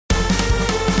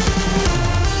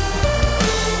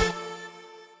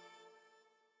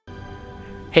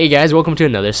Hey guys, welcome to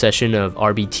another session of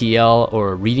RBTL,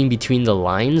 or Reading Between the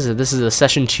Lines. This is a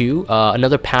session 2,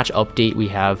 another patch update. We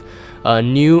have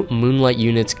new Moonlight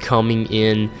units coming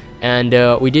in,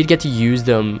 and we did get to use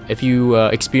them. If you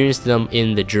experienced them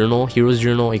in the journal, Heroes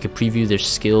Journal, you could preview their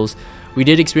skills. We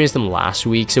did experience them last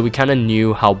week, so we kind of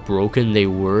knew how broken they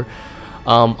were.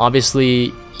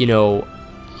 Obviously, you know,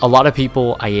 a lot of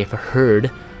people, I have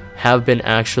heard, have been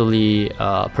actually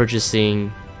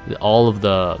purchasing all of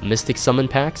the Mystic Summon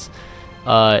packs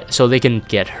so they can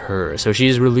get her. So she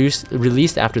is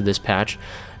released after this patch,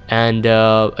 and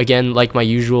again, like my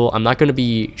usual, I'm not going to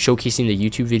be showcasing the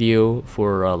YouTube video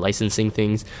for licensing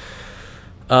things.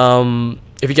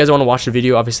 If you guys want to watch the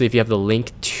video, obviously if you have the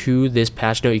link to this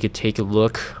patch note, you could take a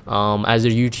look, as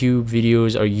their YouTube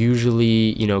videos are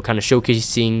usually, you know, kind of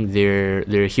showcasing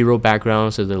their hero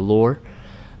background, so their lore,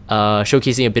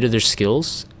 showcasing a bit of their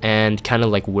skills and kind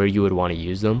of like where you would want to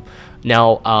use them.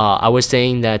 Now, I was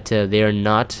saying that they are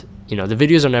not, you know, the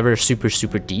videos are never super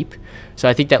deep, so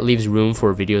I think that leaves room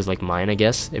for videos like mine, I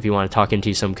guess, if you want to talk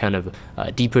into some kind of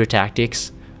deeper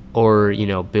tactics or, you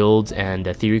know, builds and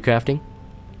theory crafting.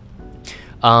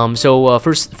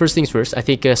 First things first, I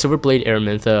think Silverblade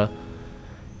Aramintha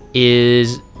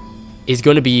is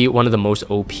going to be one of the most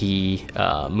OP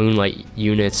Moonlight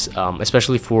units,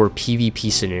 especially for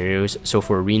PvP scenarios, so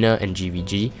for Arena and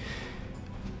GVG.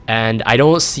 And I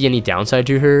don't see any downside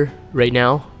to her right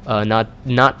now. Not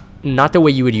the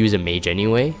way you would use a mage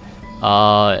anyway.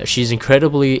 She's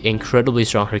incredibly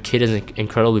strong. Her kit is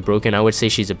incredibly broken. I would say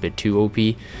she's a bit too OP.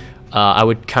 I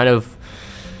would kind of,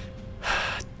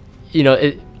 you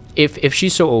know, if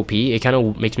she's so OP, it kind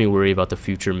of makes me worry about the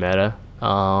future meta.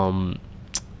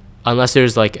 Unless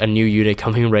there's like a new unit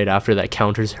coming right after that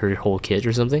counters her whole kit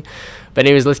or something. But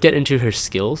anyways, let's get into her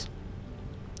skills.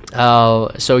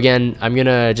 So again, I'm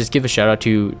gonna just give a shout out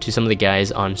to some of the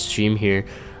guys on stream here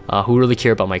who really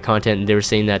care about my content. They were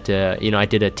saying that you know, I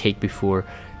did a take before,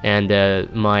 and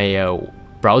my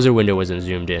browser window wasn't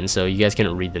zoomed in, so you guys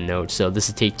couldn't read the notes. So this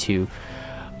is take 2.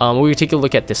 We will take a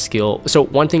look at the skill. So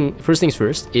first things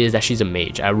first is that she's a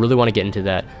mage. I really want to get into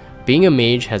that. Being a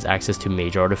mage has access to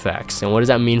mage artifacts, and what does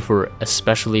that mean for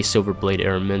especially Silverblade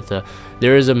Aramintha?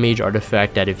 There is a mage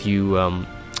artifact that if you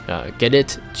get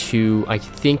it to, I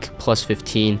think, plus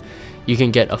 15, you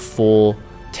can get a full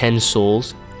 10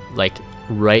 souls, like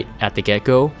right at the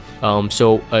get-go.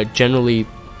 Generally,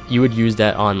 you would use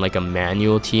that on like a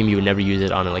manual team. You would never use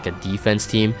it on like a defense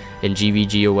team in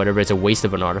GVG or whatever. It's a waste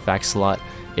of an artifact slot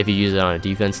if you use it on a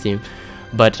defense team.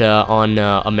 But on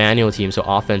a manual team, so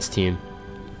offense team,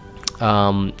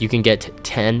 you can get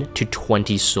 10 to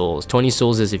 20 souls. 20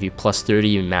 souls is if you plus 30,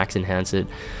 you max enhance it.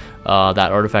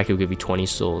 That artifact will give you 20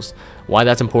 souls. Why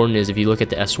that's important is if you look at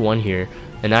the S1 here,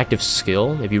 an active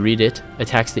skill, if you read it,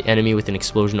 attacks the enemy with an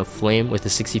explosion of flame with a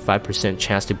 65%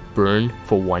 chance to burn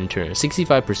for 1 turn.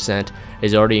 65%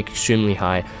 is already extremely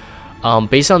high.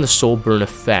 Based on the soul burn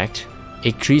effect,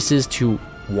 it increases to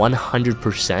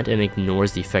 100% and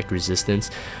ignores the effect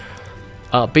resistance.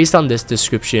 Based on this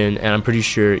description, and I'm pretty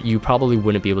sure you probably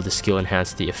wouldn't be able to skill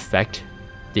enhance the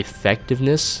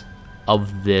effectiveness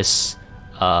of this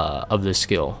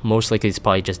skill. Most likely it's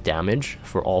probably just damage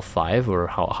for all 5 or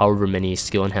however many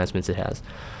skill enhancements it has.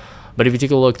 But if you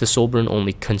take a look, the soul burn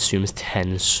only consumes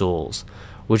 10 souls,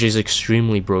 which is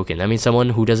extremely broken. That means someone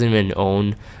who doesn't even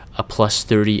own a plus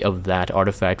 30 of that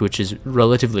artifact, which is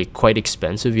relatively quite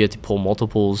expensive, you have to pull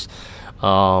multiples,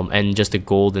 and just the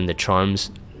gold and the charms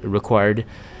required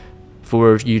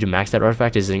for you to max that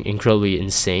artifact is incredibly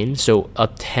insane. So a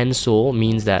 10 soul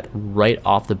means that right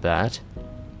off the bat,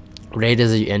 right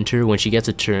as you enter, when she gets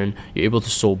a turn, you're able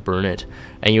to soul burn it,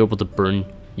 and you're able to burn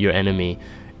your enemy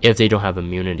if they don't have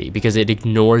immunity, because it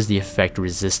ignores the effect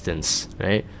resistance,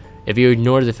 right? If you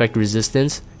ignore the effect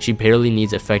resistance, she barely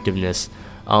needs effectiveness,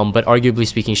 but arguably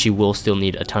speaking, she will still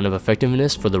need a ton of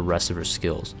effectiveness for the rest of her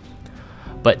skills.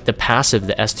 But the passive,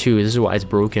 the S2, this is why it's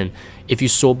broken. If you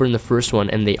soul burn the first one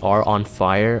and they are on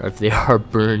fire, or if they are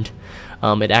burned,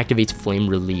 it activates flame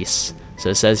release. So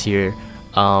it says here,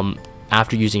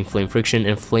 after using flame friction,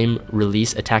 and flame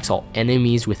release attacks all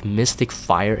enemies with mystic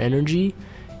fire energy,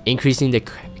 increasing the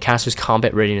caster's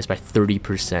combat readiness by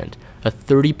 30%. A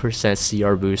 30%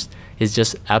 CR boost is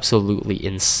just absolutely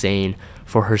insane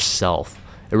for herself.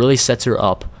 It really sets her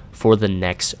up for the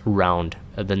next round,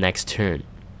 the next turn.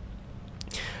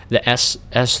 The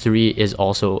S3 is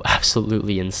also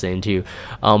absolutely insane too.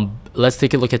 Let's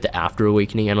take a look at the After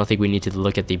Awakening. I don't think we need to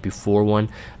look at the before one.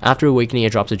 After Awakening,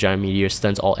 it drops a giant meteor,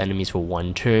 stuns all enemies for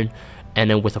 1 turn, and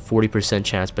then with a 40%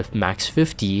 chance, but max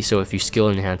 50, so if you skill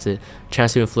enhance it,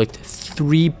 chance to inflict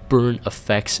 3 burn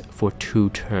effects for 2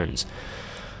 turns.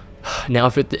 Now,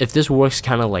 if this works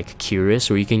kind of like Curious,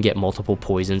 where you can get multiple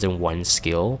poisons in one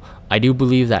skill, I do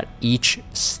believe that each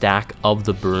stack of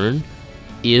the burn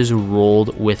is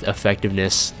rolled with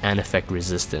effectiveness and effect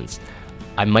resistance.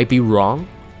 I might be wrong,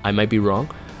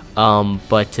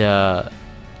 but I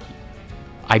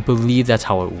believe that's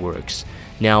how it works.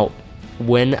 Now,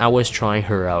 when I was trying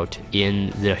her out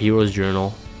in the Hero's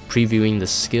Journal, previewing the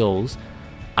skills,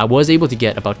 I was able to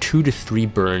get about 2 to 3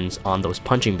 burns on those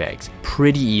punching bags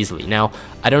pretty easily. Now,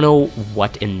 I don't know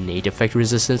what innate effect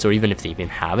resistance, or even if they even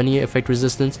have any effect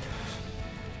resistance.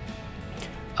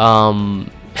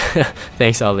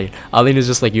 Thanks, Aline. Aline is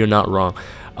just like, you're not wrong.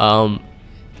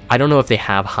 I don't know if they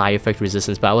have high effect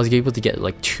resistance, but I was able to get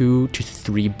like 2 to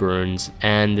 3 burns,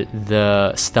 and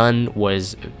the stun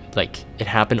was like, it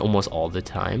happened almost all the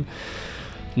time.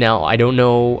 Now, I don't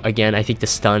know, again, I think the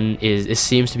stun it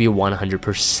seems to be a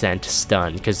 100%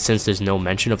 stun, because since there's no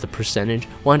mention of the percentage,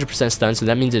 100% stun, so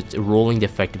that means it's rolling the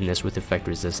effectiveness with effect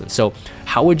resistance. So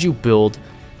how would you build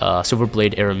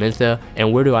Silverblade Aramintha,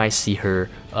 and where do I see her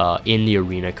in the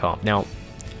arena comp? Now,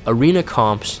 arena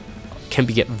comps can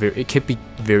be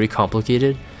very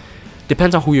complicated.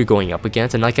 Depends on who you're going up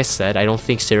against, and like I said, I don't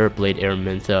think Silverblade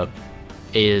Aramintha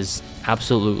is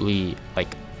absolutely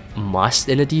like must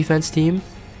in a defense team,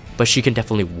 but she can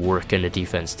definitely work in a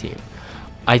defense team.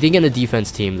 I think in a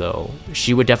defense team though,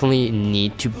 she would definitely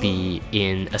need to be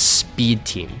in a speed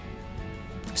team.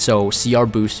 So CR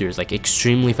boosters, like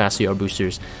extremely fast CR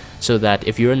boosters, so that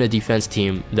if you're in a defense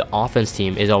team, the offense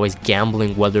team is always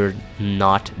gambling whether or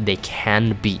not they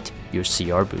can beat your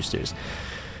CR boosters.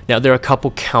 Now, there are a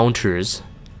couple counters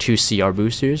to CR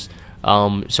boosters.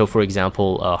 So for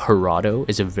example, Harado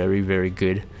is a very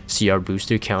good CR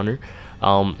booster counter.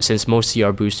 Since most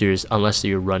CR boosters, unless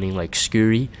you're running like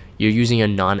Scurry, you're using a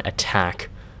non-attack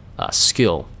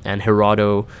skill, and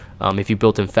Harado, if you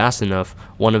built him fast enough,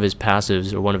 one of his passives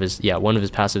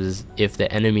is if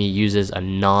the enemy uses a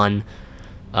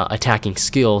non-attacking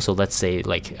skill. So let's say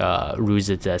like Ruz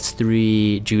is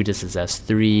S3, Judas is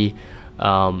S3,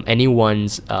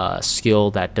 anyone's skill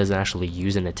that doesn't actually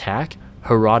use an attack,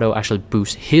 Harado actually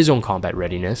boosts his own combat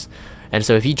readiness. And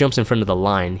so if he jumps in front of the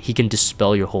line, he can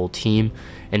dispel your whole team.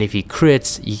 And if he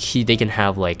crits, they can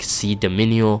have like C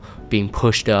Dominion being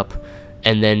pushed up,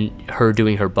 and then her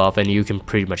doing her buff, and you can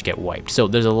pretty much get wiped. So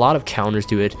there's a lot of counters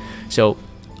to it. So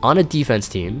on a defense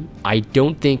team, I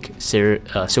don't think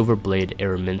Silverblade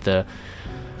Aramintha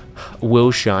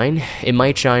will shine. It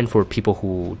might shine for people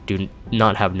who do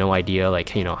not have no idea,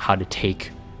 like, you know, how to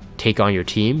take on your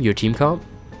team comp.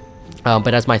 But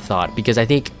that's my thought, because I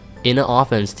think in an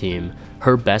offense team,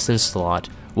 her best in slot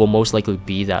will most likely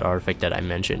be that artifact that I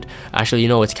mentioned. Actually, you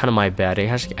know, it's kind of my bad.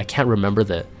 I can't remember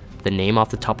the name off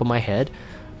the top of my head.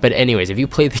 But anyways, if you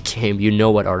play the game, you know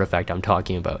what artifact I'm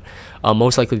talking about.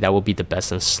 Most likely that will be the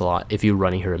best in slot if you're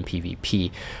running her in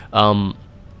PvP.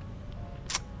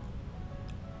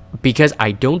 Because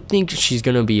I don't think she's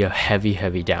going to be a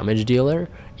heavy damage dealer,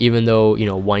 even though, you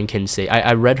know, one can say,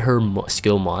 I read her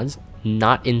skill mods,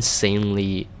 not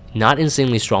insanely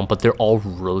strong, but they're all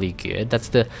really good. That's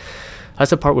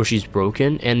the part where she's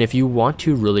broken. And if you want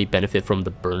to really benefit from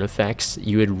the burn effects,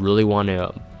 you would really want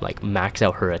to like max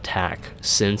out her attack,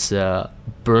 since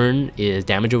burn is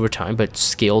damage over time, but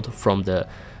scaled from the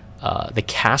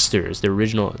casters, the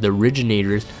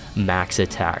originators max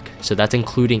attack. So that's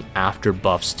including after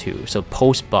buffs too. So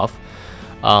post buff,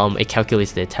 it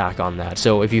calculates the attack on that.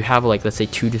 So if you have like, let's say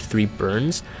 2 to 3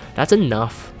 burns, that's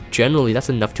enough. Generally, that's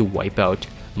enough to wipe out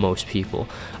most people.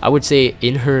 I would say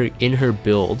in her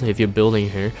build, if you're building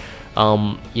her,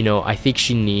 you know, I think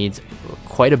she needs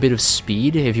quite a bit of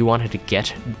speed if you want her to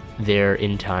get there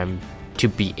in time to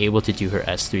be able to do her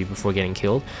S3 before getting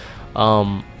killed.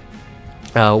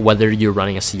 Whether you're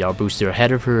running a CR booster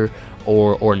ahead of her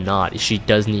or not, she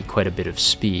does need quite a bit of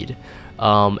speed.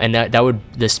 And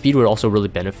the speed would also really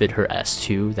benefit her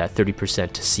S2, that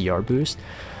 30% CR boost.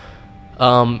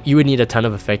 You would need a ton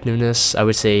of effectiveness. I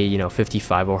would say, you know,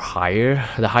 55 or higher.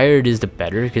 The higher it is, the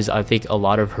better, because I think a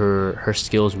lot of her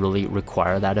skills really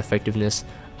require that effectiveness.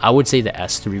 I would say the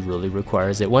S3 really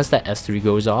requires it. Once that S3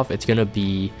 goes off, it's gonna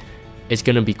be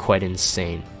quite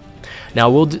insane. Now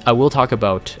I will talk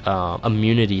about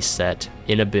immunity set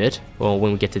in a bit, well,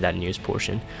 when we get to that news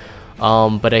portion.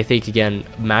 But I think, again,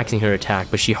 maxing her attack,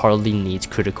 but she hardly needs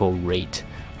critical rate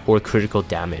or critical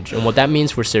damage. And what that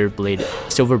means for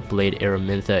Silverblade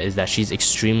Aramintha is that she's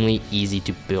extremely easy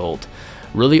to build.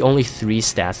 Really only 3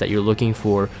 stats that you're looking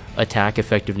for: attack,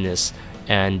 effectiveness,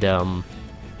 and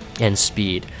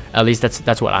speed. At least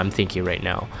that's what I'm thinking right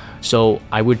now. So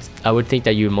I would think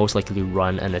that you most likely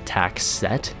run an attack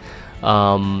set.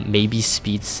 maybe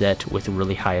speed set with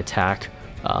really high attack,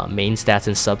 main stats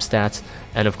and substats,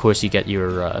 and of course you get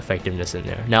your effectiveness in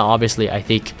there. Now obviously I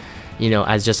think, you know,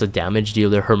 as just a damage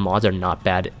dealer, her mods are not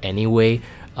bad anyway.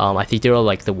 I think they're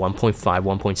like the 1.5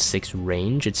 1.6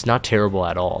 range. It's not terrible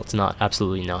at all. It's not,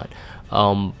 absolutely not.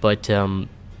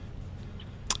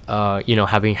 You know,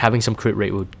 having some crit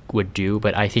rate would do,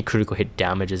 but I think critical hit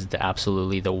damage is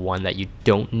absolutely the one that you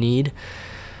don't need.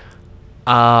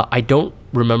 I don't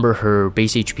remember her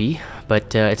base HP,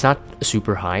 but it's not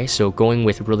super high, so going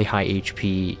with really high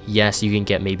HP, yes, you can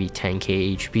get maybe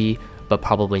 10k HP, but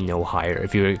probably no higher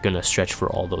if you're gonna stretch for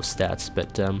all those stats.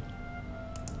 But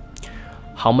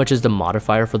how much is the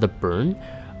modifier for the burn?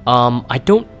 I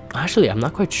don't actually, I'm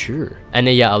not quite sure. And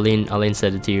then yeah, Aline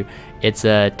said it to you. It's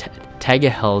a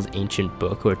Tagahel's Ancient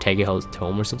Book, or Tagahel's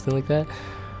Tome, or something like that.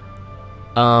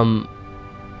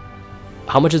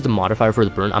 How much is the modifier for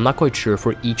the burn? I'm not quite sure.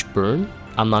 For each burn,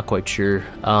 I'm not quite sure.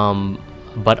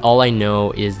 But all I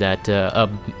know is that a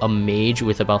mage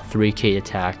with about 3k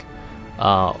attack,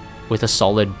 with a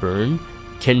solid burn,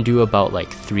 can do about like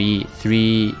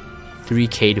 3k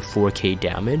to 4k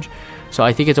damage. So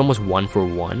I think it's almost 1 for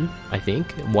 1. I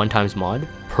think 1 times mod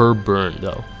per burn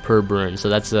though, per burn. So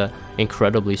that's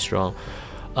incredibly strong.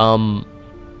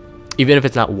 Even if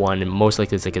it's not 1, most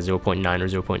likely it's like a 0.9 or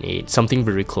 0.8, something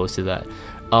very close to that.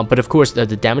 But of course, the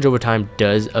damage over time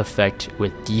does affect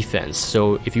with defense.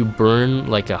 So if you burn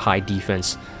like a high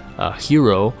defense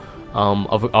hero,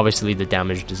 obviously the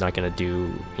damage is not going to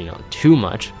do, you know, too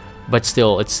much, but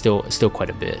still, it's still quite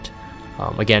a bit.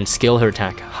 Again, scale her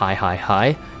attack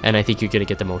high, and I think you're going to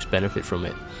get the most benefit from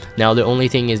it. Now, the only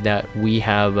thing is that we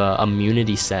have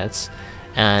immunity sets,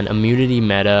 and immunity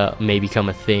meta may become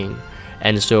a thing.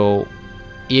 And so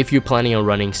if you're planning on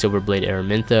running Silverblade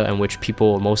Aramintha, in which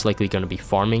people are most likely going to be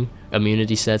farming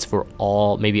immunity sets for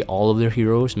maybe all of their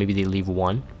heroes, maybe they leave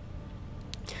one,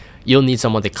 you'll need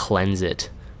someone to cleanse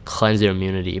their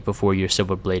immunity before your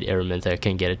Silverblade Aramintha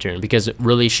can get a turn, because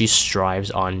really she strives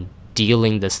on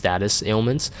dealing the status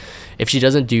ailments. If she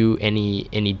doesn't do any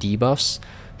debuffs,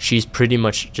 she's pretty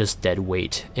much just dead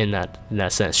weight in that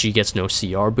sense. She gets no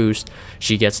CR boost,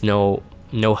 she gets no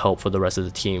help for the rest of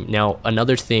the team. Now,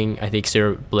 another thing I think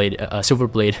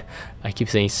Silverblade, I keep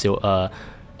saying a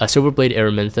Silverblade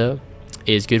Aramintha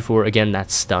is good for, again, that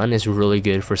stun is really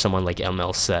good for someone like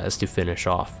ML says to finish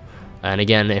off. And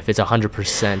again, if it's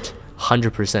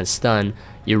 100% stun,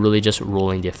 you're really just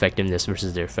rolling the effectiveness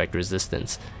versus their effect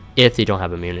resistance if they don't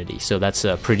have immunity. So that's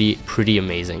pretty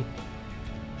amazing.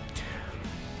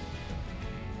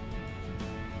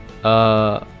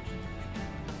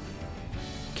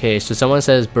 Okay, so someone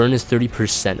says burn is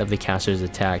 30% of the caster's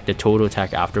attack, the total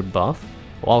attack after buff.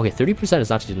 Wow, okay, 30%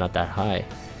 is actually not that high.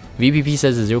 VPP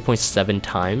says it's 0.7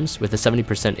 times with a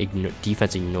 70%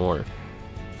 defense ignore.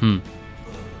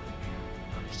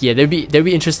 Yeah, that'd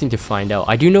be interesting to find out.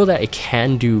 I do know that it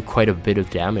can do quite a bit of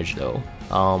damage though.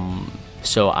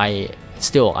 So I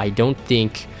don't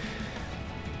think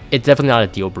it's definitely not a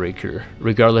deal breaker,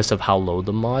 regardless of how low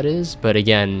the mod is. But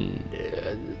again,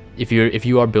 if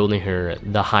you are building her,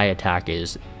 the high attack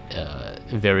is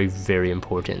very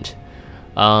important.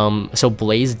 So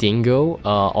Blaze Dingo,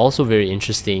 also very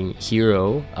interesting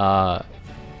hero.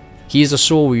 He is a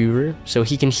Soul Weaver, so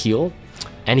he can heal,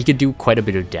 and he could do quite a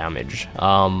bit of damage.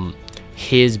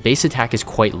 His base attack is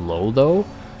quite low though,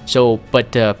 so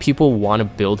but people want to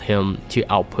build him to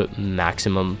output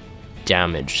maximum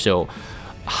damage. So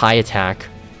high attack,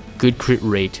 good crit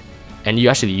rate, and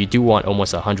you do want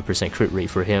almost 100% crit rate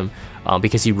for him,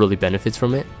 because he really benefits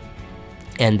from it.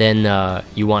 And then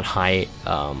you want high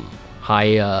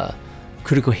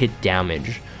critical hit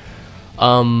damage.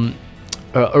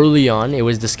 Early on, it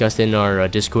was discussed in our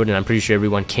Discord, and I'm pretty sure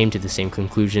everyone came to the same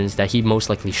conclusions, that he most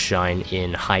likely shine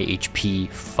in high HP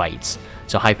fights.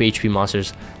 So high HP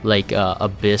monsters like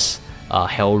Abyss,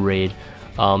 Hell Raid.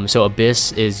 So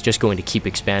Abyss is just going to keep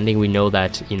expanding. We know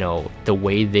that, you know, the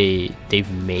way they've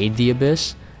made the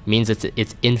Abyss means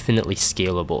it's infinitely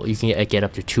scalable. You can get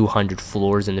up to 200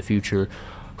 floors in the future.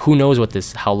 Who knows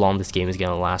how long this game is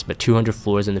gonna last, but 200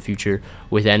 floors in the future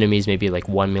with enemies maybe like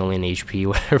 1 million HP,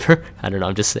 whatever. I don't know,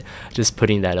 I'm just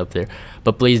putting that up there.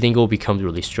 But Blaze Dingo becomes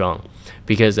really strong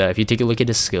because if you take a look at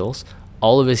his skills,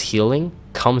 all of his healing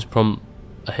comes from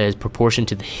his proportion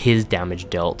to his damage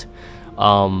dealt.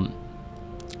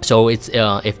 So it's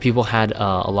if people had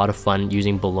a lot of fun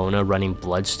using Bologna running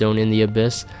Bloodstone in the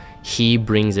Abyss, he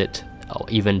brings it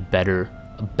even better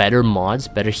mods,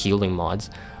 better healing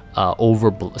mods.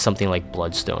 Over something like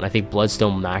Bloodstone. I think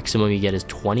Bloodstone maximum you get is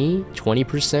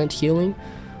 20% healing,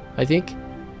 I think.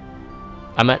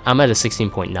 I'm at a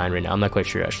 16.9 right now. I'm not quite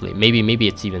sure actually. Maybe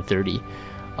it's even 30.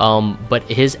 But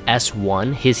his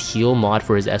S1, his heal mod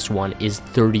for his S1 is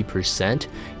 30%.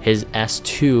 His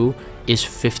S2 is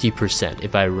 50%,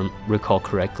 if I recall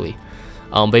correctly.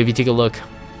 But if you take a look,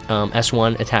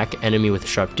 S1, attack enemy with a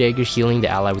sharp dagger, healing the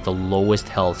ally with the lowest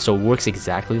health. So it works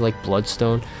exactly like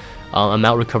Bloodstone.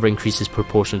 Amount recovery increases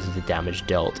proportional to the damage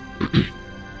dealt.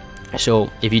 So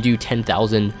if you do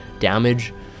 10,000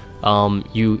 damage,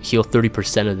 you heal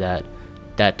 30% of that.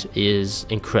 That is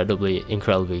incredibly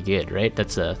good, right?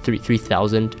 That's a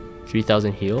 3,000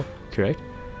 heal, correct?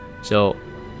 So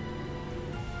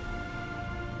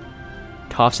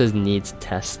Toph says needs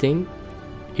testing.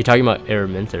 You're talking about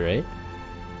Aramintha, right?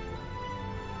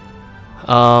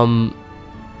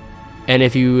 And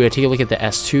if you take a look at the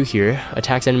S2 here,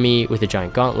 attacks enemy with a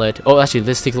giant gauntlet. Oh, actually,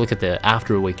 let's take a look at the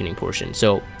after awakening portion.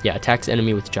 So yeah, attacks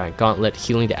enemy with giant gauntlet,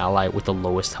 healing the ally with the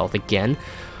lowest health again.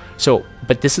 So,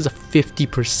 but this is a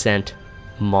 50%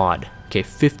 mod. Okay,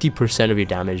 50% of your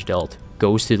damage dealt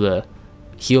goes to the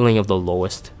healing of the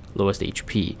lowest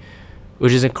HP,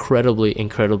 which is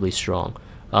incredibly strong.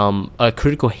 A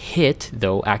critical hit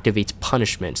though activates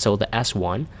punishment. So the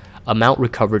S1, amount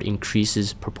recovered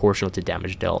increases proportional to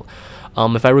damage dealt.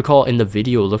 If I recall in the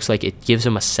video, it looks like it gives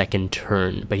him a second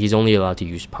turn, but he's only allowed to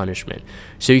use punishment.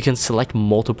 So you can select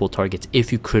multiple targets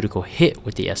if you critical hit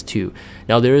with the S2.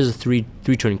 Now there is a three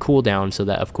turn cooldown, so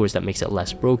that of course that makes it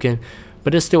less broken,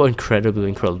 but it's still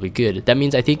incredibly good. That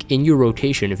means I think in your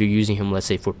rotation, if you're using him, let's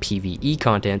say for PvE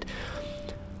content,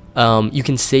 you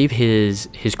can save his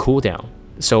cooldown.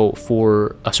 So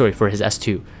for his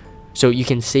S2. So you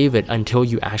can save it until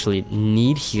you actually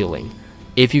need healing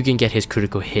if you can get his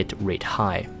critical hit rate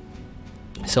high.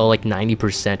 So like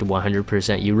 90%,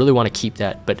 100%, you really want to keep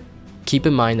that, but keep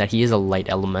in mind that he is a light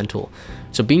elemental.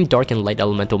 So being dark and light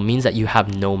elemental means that you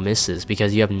have no misses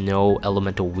because you have no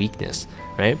elemental weakness,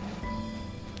 right?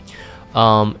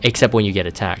 Except when you get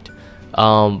attacked.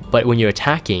 But when you're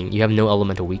attacking, you have no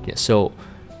elemental weakness. So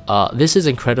this is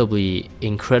incredibly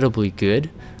good.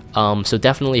 So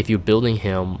definitely if you're building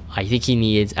him, I think he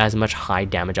needs as much high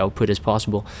damage output as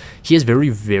possible. He has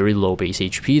very low base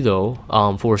HP though,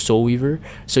 for Soul Weaver,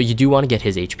 so you do want to get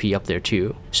his HP up there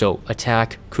too. So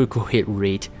attack, critical hit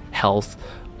rate, health,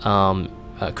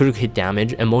 critical hit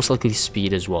damage, and most likely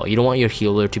speed as well. You don't want your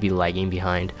healer to be lagging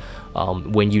behind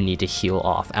when you need to heal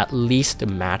off. At least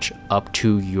match up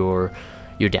to your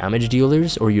damage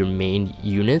dealers or your main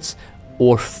units,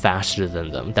 or faster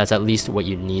than them. That's at least what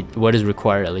you need, what is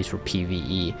required at least for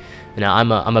PvE. Now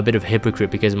I'm a bit of a hypocrite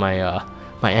because my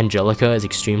Angelica is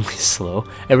extremely slow.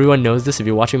 Everyone knows this if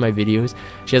you're watching my videos.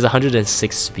 She has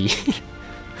 106 speed,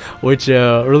 which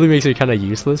really makes her kind of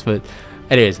useless. But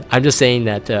anyways, I'm just saying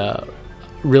that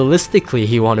realistically,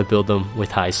 you want to build them with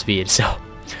high speed.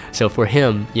 So for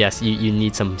him, yes, you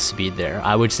need some speed there.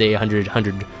 I would say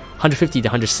 150 to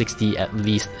 160 at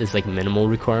least is like minimal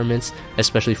requirements,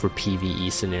 especially for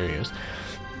PvE scenarios.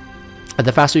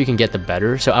 The faster you can get, the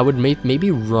better. So I would maybe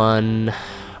run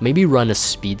a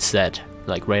speed set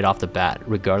like right off the bat,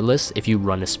 regardless if you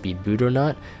run a speed boot or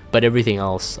not. But everything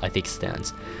else I think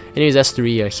stands. Anyways,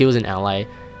 S3 heals an ally,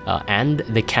 and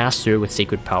the caster with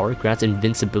Sacred Power grants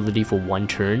invincibility for 1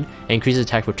 turn and increases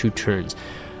attack for 2 turns.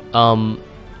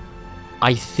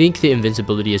 I think the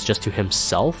invincibility is just to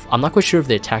himself. I'm not quite sure if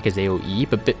the attack is AoE,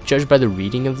 but judged by the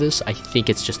reading of this, I think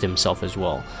it's just himself as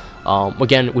well.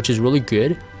 Again, which is really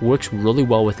good, works really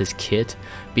well with his kit,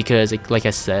 because like I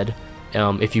said,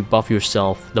 if you buff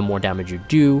yourself, the more damage you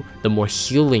do, the more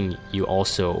healing you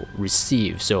also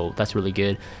receive, so that's really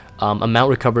good. Amount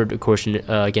recovered, of course,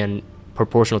 again,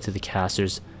 proportional to the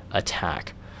caster's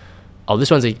attack. Oh,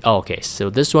 this one's okay, so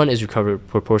this one is recovered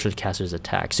proportional to caster's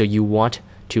attack, so you want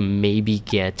to maybe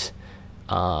get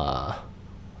him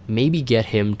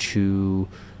to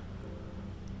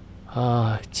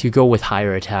go with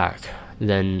higher attack.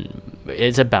 Then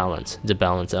it's a balance.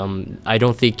 I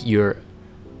don't think you're.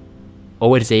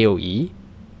 Oh, it's AoE.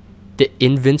 The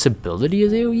invincibility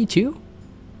is AoE too.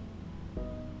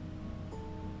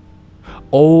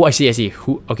 Oh, I see.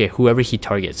 Whoever he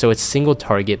targets. So it's single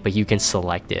target, but you can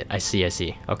select it. I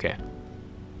see. Okay.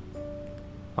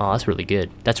 Oh, that's really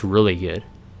good.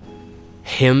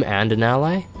 Him and an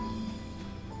ally.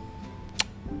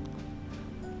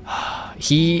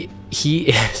 He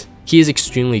is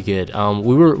extremely good.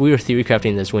 We were theory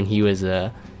crafting this when he was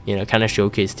kind of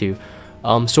showcased too.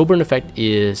 Soulburn effect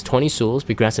is 20 souls,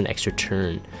 but grants an extra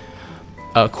turn.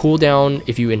 Cooldown,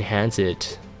 if you enhance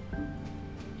it,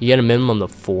 you get a minimum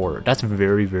of 4. That's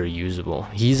very usable.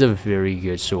 He's a very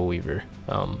good Soul Weaver.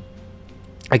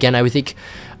 Again, I would think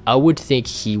I would think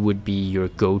he would be your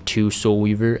go-to Soul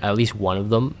Weaver, at least one of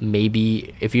them.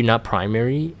 Maybe if you're not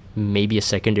primary, maybe a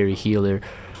secondary healer.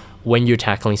 When you're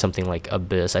tackling something like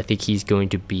Abyss, I think he's going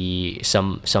to be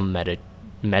some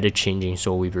meta changing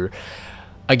Soul Weaver.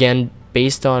 Again,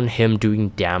 based on him doing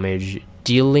damage,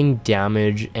 dealing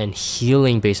damage and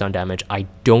healing based on damage, I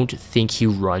don't think he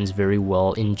runs very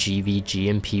well in GVG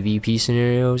and PvP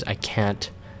scenarios. I can't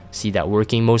see that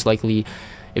working. Most likely,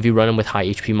 if you run him with high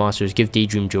HP monsters, give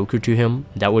Daydream Joker to him.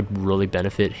 That would really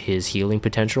benefit his healing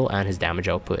potential and his damage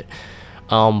output.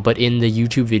 But in the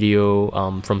YouTube video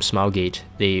from Smilegate,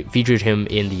 they featured him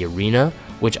in the arena,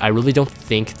 which I really don't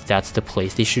think that's the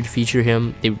place they should feature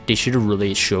him. They should have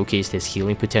really showcased his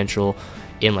healing potential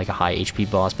in like a high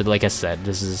HP boss. But like I said,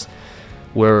 this is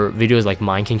where videos like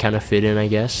mine can kind of fit in, I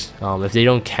guess. If they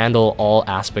don't handle all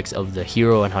aspects of the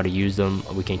hero and how to use them,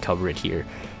 we can cover it here.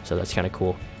 So that's kind of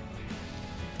cool.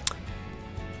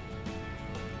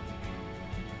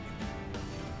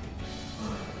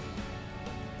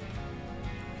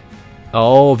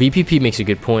 Oh, VPP makes a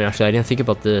good point. Actually, I didn't think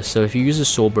about this. So if you use a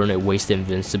Soul Burn, it wastes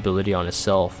invincibility on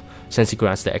itself, since it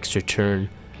grants the extra turn,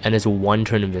 and is a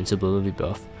 1-turn invincibility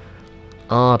buff.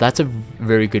 That's a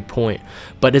very good point.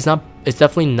 But it's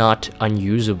definitely not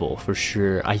unusable for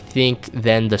sure. I think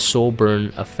then the Soul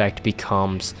Burn effect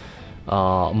becomes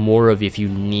more of if you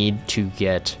need to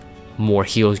get more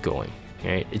heals going,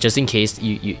 right? Just in case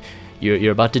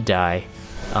you're about to die.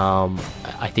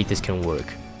 I think this can work.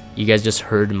 You guys just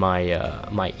heard my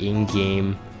my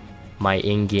in-game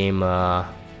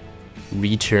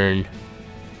return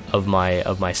of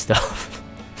my stuff.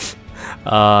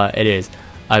 It is.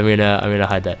 I'm gonna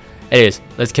hide that. Anyways,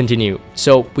 let's continue.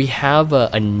 So we have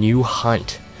a new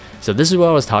hunt. So this is what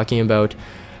I was talking about.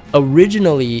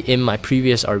 Originally in my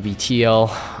previous RBTL,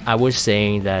 I was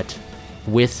saying that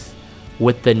with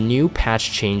the new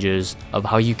patch changes of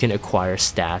how you can acquire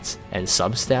stats and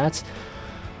substats,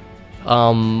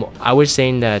 I was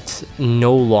saying that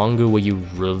no longer will you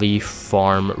really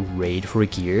farm raid for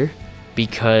gear,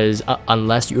 because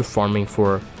unless you're farming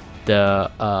for the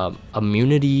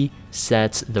immunity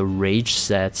sets, the rage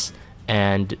sets,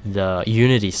 and the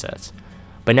unity sets.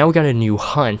 But now we got a new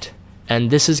hunt, and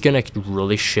this is gonna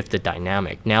really shift the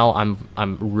dynamic. Now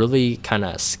I'm really kind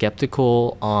of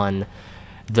skeptical on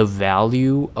the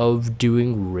value of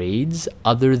doing raids,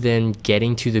 other than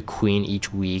getting to the queen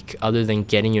each week, other than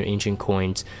getting your ancient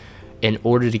coins in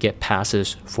order to get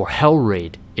passes for hell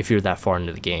raid if you're that far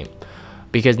into the game.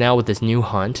 Because now with this new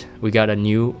hunt, we got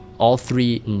all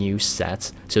 3 new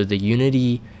sets. So the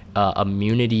unity,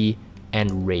 immunity,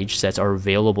 and rage sets are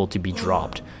available to be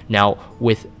dropped. Now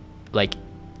with like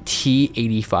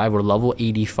T85 or level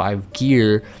 85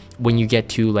 gear, when you get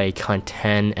to like hunt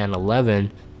 10 and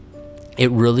 11, it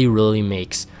really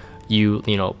makes you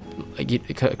know,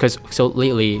 because so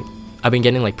lately I've been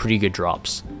getting like pretty good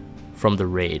drops from the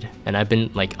raid, and I've been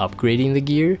like upgrading the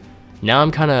gear. Now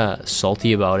I'm kind of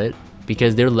salty about it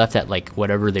because they're left at like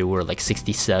whatever they were, like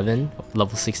 67,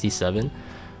 level 67.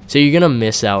 So you're gonna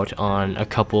miss out on a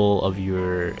couple of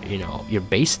your, you know, your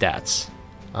base stats.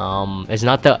 It's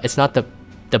not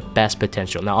the best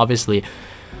potential. Now obviously,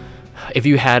 if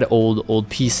you had old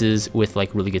pieces with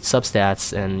like really good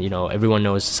substats, and you know everyone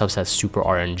knows substats super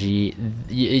RNG,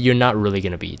 you're not really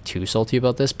gonna be too salty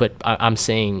about this. But I'm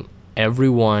saying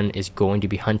everyone is going to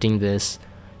be hunting this.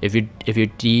 If you're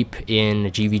deep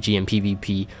in GVG and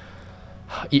PvP,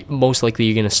 most likely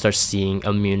you're gonna start seeing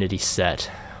immunity set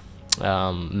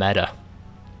meta.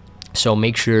 So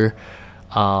make sure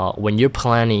when you're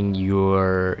planning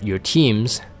your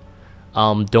teams,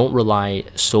 don't rely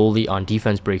solely on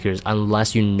defense breakers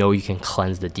unless you know you can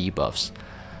cleanse the debuffs.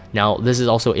 Now this is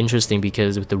also interesting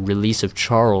because with the release of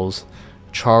Charles,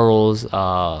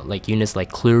 like units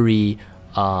like Clury,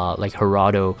 like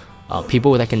Gerardo,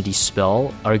 people that can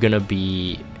dispel are gonna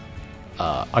be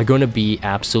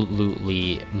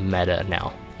absolutely meta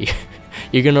now.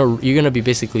 You're gonna be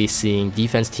basically seeing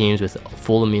defense teams with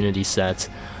full immunity sets,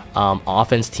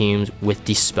 offense teams with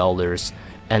dispellers,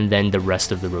 and then the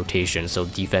rest of the rotation. So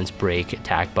defense break,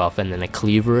 attack buff, and then a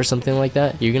cleaver or something like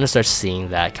that. You're gonna start seeing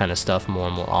that kind of stuff more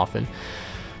and more often.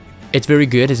 It's very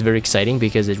good, it's very exciting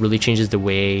because it really changes the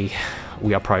way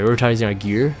we are prioritizing our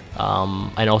gear,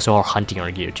 and also our hunting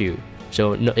our gear too.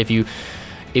 So if you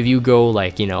go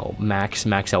like, you know, max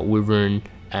out Wyvern,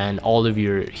 and all of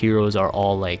your heroes are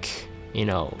all like, you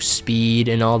know, speed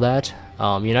and all that,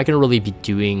 you're not gonna really be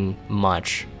doing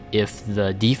much if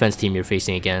the defense team you're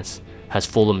facing against has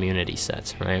full immunity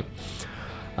sets, right?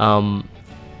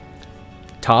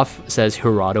 Toph says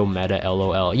Gerardo meta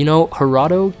LOL. You know,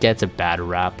 Gerardo gets a bad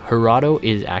rap. Gerardo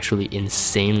is actually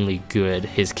insanely good,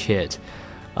 his kit.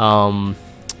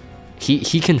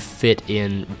 He can fit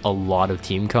in a lot of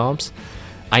team comps.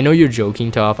 I know you're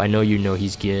joking, Toph. I know you know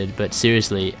he's good, but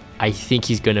seriously, I think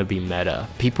he's gonna be meta.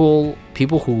 People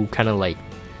who kind of like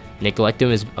neglect him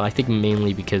is, I think,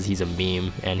 mainly because he's a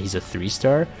meme and he's a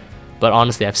 3-star. But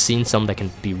honestly, I've seen some that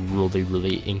can be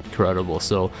really incredible.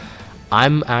 So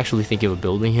I'm actually thinking of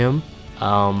building him,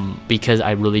 because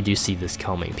I really do see this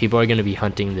coming. People are gonna be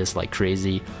hunting this like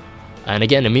crazy. And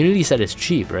again, immunity set is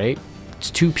cheap, right? It's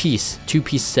two-piece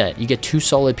set. You get 2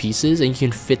 solid pieces, and you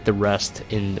can fit the rest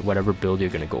in whatever build you're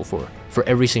gonna go for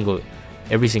every single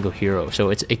hero. So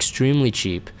it's extremely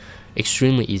cheap,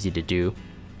 extremely easy to do.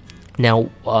 Now,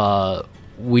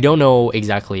 we don't know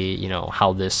exactly, you know,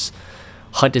 how this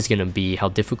hunt is gonna be, how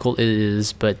difficult it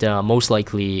is, but most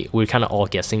likely we're kind of all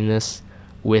guessing this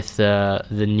with the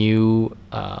new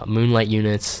Moonlight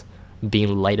units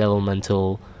being light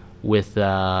elemental, with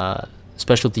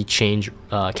specialty change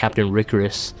Captain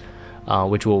Ricorous,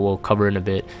 which we'll cover in a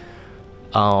bit.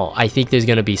 I think there's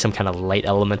gonna be some kind of light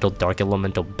elemental, dark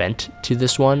elemental bent to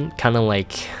this one, kind of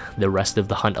like the rest of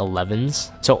the Hunt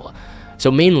 11s. So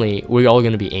mainly we're all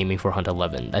gonna be aiming for Hunt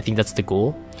 11. I think that's the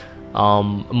goal.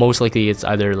 Most likely it's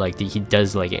either like he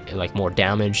does like more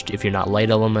damage if you're not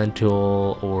light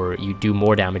elemental, or you do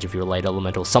more damage if you're light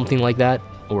elemental, something like that,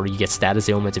 or you get status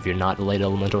ailments if you're not light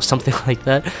elemental, something like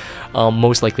that.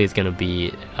 Most likely it's gonna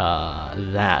be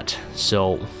that.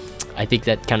 So I think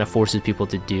that kind of forces people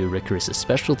to do Ricorous'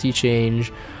 specialty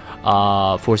change,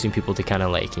 forcing people to kind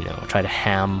of like, you know, try to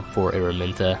ham for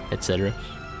Aramintha, etc.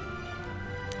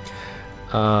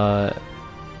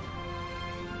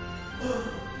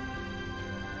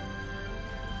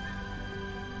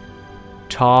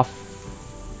 Toph,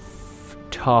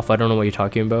 I don't know what you're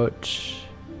talking about.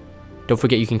 Don't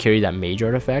forget you can carry that mage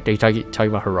artifact. Are you talking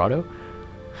about Gerardo?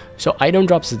 So item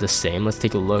drops is the same. Let's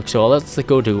take a look. So let's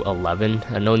go to 11.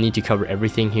 No need to cover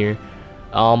everything here.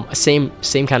 Same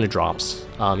kind of drops.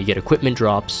 You get equipment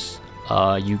drops.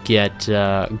 You get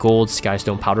gold,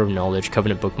 skystone, powder of knowledge,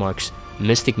 covenant bookmarks,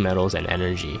 mystic metals, and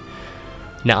energy.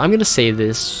 Now I'm gonna say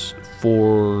this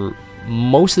for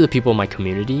most of the people in my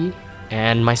community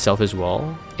and myself as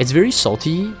well. It's very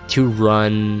salty to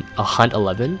run a Hunt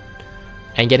 11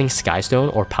 and getting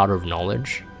skystone or powder of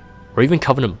knowledge, or even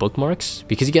covenant bookmarks,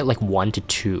 because you get like 1 to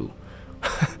 2.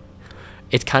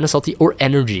 It's kind of salty. Or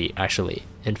energy, actually.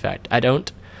 In fact, I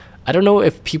don't know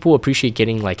if people appreciate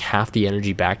getting like half the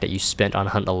energy back that you spent on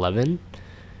Hunt 11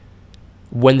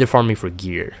 when they're farming for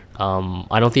gear.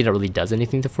 I don't think that really does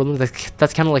anything for them.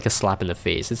 That's kind of like a slap in the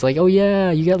face. It's like, oh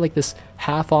yeah, you got like this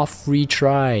half off free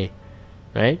try,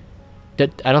 right?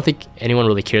 I don't think anyone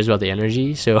really cares about the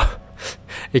energy, so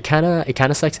it kind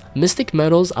of sucks. Mystic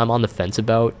metals, I'm on the fence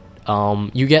about.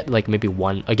 You get like maybe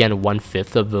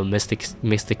 1/5 of the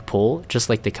mystic pull, just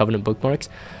like the covenant bookmarks.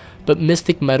 But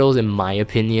mystic metals, in my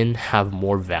opinion, have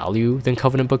more value than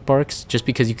covenant bookmarks, just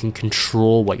because you can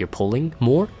control what you're pulling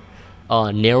more.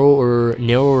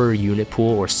 Narrower unit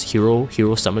pool or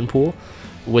hero summon pool,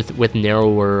 with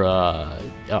narrower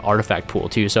artifact pool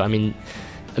too. So I mean,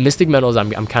 mystic metals,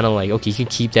 I'm kind of like, okay, you can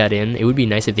keep that in. It would be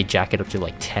nice if they jack it up to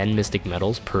like 10 mystic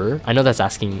metals per. I know that's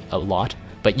asking a lot,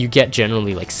 but you get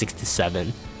generally like 6 to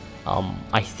 7.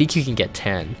 I think you can get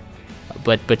 10,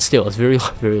 but still, it's very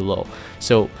low.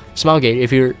 So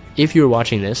Smilegate, if you're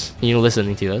watching this and you're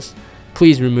listening to this,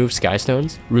 please remove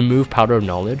skystones, remove powder of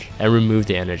knowledge, and remove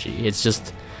the energy. It's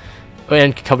just,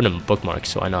 and covenant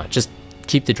bookmarks. So why not just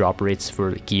keep the drop rates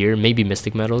for gear, maybe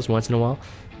mystic metals once in a while,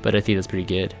 but I think that's pretty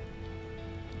good.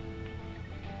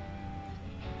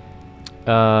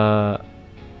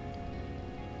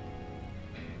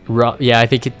 Yeah, I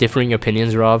think differing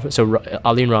opinions, Rob. So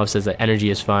Ali and Rob says that energy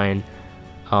is fine,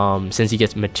 since he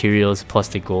gets materials plus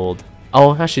the gold.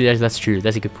 Oh, actually, that's true.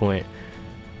 That's a good point.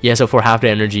 Yeah, so for half the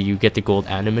energy, you get the gold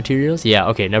and the materials. Yeah,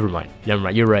 okay, never mind.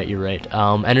 You're right.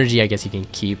 Energy, I guess you can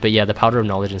keep, but yeah, the powder of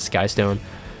knowledge and skystone,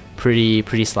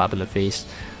 pretty slap in the face.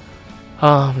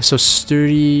 So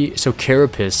sturdy. So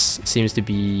carapace seems to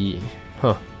be,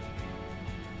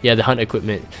 yeah, the hunt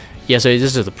equipment. Yeah, so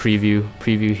this is a preview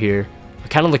here. It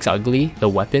kind of looks ugly, the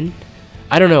weapon.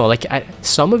 I don't know, like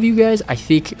some of you guys I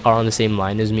think are on the same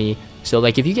line as me. So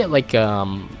like if you get like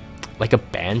a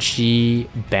banshee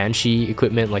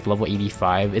equipment, like level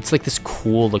 85, it's like this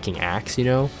cool looking axe, you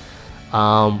know.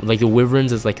 Like the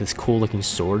wyverns is like this cool looking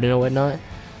sword and whatnot.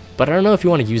 But I don't know if you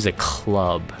want to use a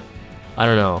club. I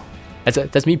don't know.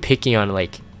 That's me picking on,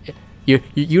 like, you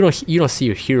don't see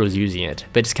your heroes using it,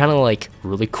 but it's kind of like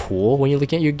really cool when you're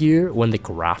looking at your gear, when the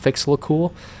graphics look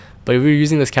cool. But if you're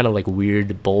using this kind of like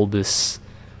weird bulbous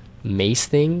mace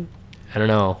thing, I don't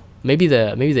know. Maybe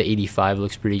the 85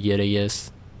 looks pretty good, I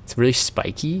guess. It's really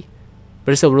spiky,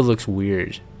 but it still really looks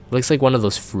weird. It looks like one of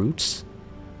those fruits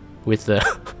with the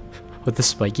with the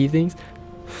spiky things.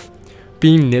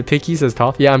 Being nitpicky, says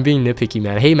Toph. Yeah, I'm being nitpicky,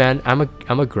 man. Hey, man,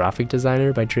 I'm a graphic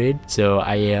designer by trade, so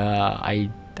I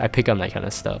pick on that kind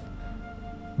of stuff.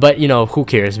 But you know, who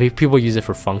cares? People use it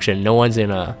for function. No one's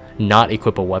gonna not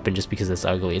equip a weapon just because it's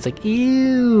ugly. It's like,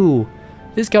 ew,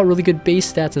 this got really good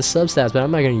base stats and sub stats, but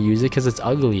I'm not gonna use it because it's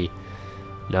ugly.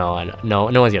 No, no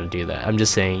one's gonna do that. I'm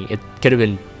just saying it could have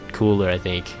been cooler. I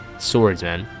think swords,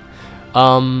 man.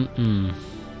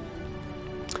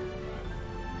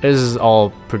 This is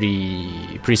all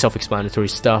pretty self-explanatory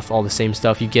stuff. All the same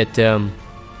stuff. You get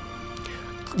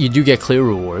you do get clear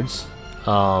rewards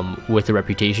with the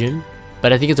reputation,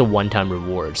 but I think it's a one-time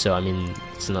reward. So I mean,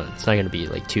 it's not gonna be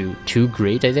like too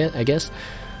great. I guess.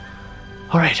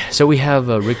 All right, so we have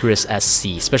Ricorous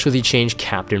SC, specialty change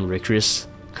Captain Ricorous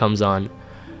comes on,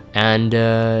 and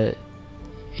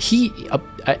he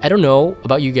I don't know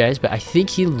about you guys, but I think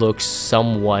he looks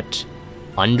somewhat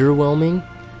underwhelming.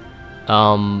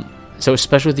 So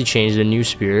specialty change, the new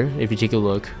spear, if you take a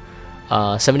look,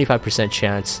 75%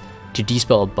 chance to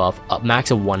dispel a buff,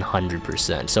 max of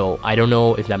 100%. So I don't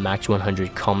know if that max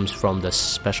 100 comes from the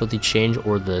specialty change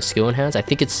or the skill enhance. I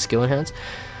think it's skill enhance.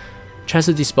 Chance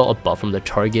to dispel a buff from the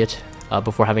target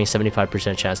before having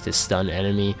 75% chance to stun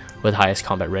enemy with highest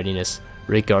combat readiness,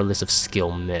 regardless of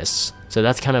skill miss. So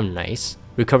that's kind of nice.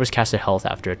 Recovers caster health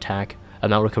after attack.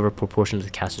 Amount recovered proportional to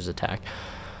the caster's attack.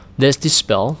 This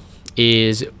dispel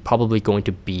is probably going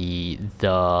to be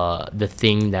the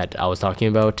thing that I was talking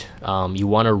about. You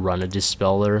want to run a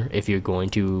dispeller if you're going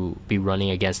to be running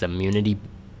against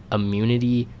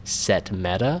immunity set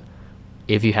meta,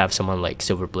 if you have someone like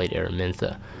Silverblade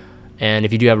Aramintha. And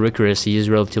if you do have Ricorous, he is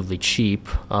relatively cheap,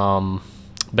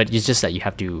 but it's just that you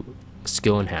have to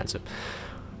skill enhance him.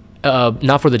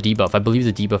 Not for the debuff. I believe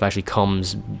the debuff actually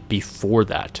comes before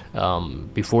that,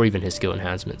 before even his skill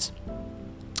enhancements.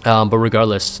 But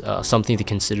regardless, something to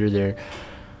consider there.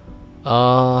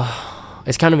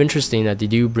 It's kind of interesting that they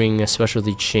do bring a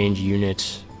specialty change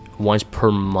unit once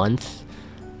per month,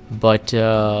 but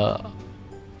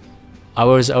I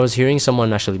was hearing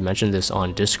someone actually mention this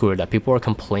on Discord, that people are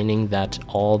complaining that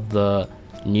all the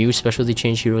new specialty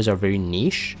change heroes are very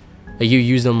niche. Like you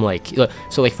use them like,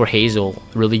 so like for Hazel,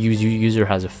 really user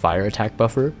has a fire attack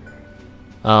buffer.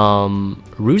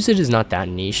 Ruzid is not that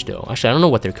niche though. Actually, I don't know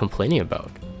what they're complaining about.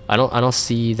 I don't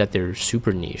see that they're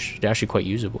super niche. They're actually quite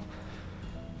usable.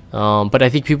 But I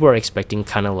think people are expecting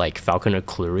kind of like Falcon or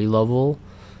Clury level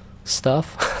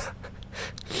stuff.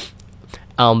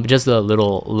 Just a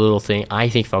little thing. I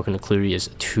think Falcon and Clury is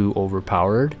too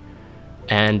overpowered,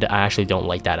 and I actually don't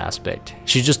like that aspect.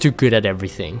 She's just too good at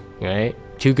everything, right?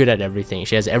 Too good at everything.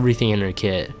 She has everything in her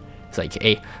kit. It's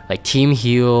like team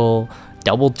heal,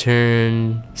 double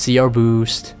turn, CR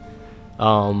boost,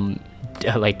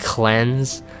 like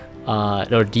cleanse,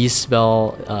 or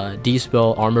dispel,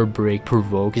 armor break,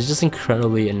 provoke. It's just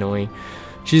incredibly annoying.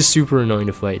 She's super annoying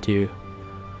to fight too.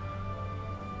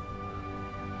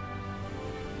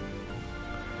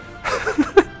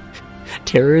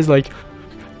 Terror is like,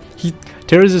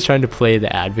 Terror's just trying to play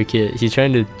the advocate. He's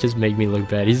trying to just make me look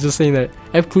bad. He's just saying that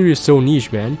F Clury is so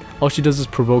niche, man. All she does is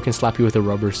provoke and slap you with a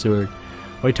rubber sword.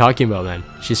 What are you talking about, man?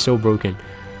 She's so broken.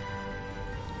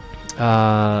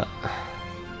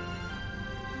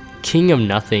 King of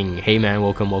Nothing. Hey man,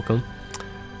 welcome.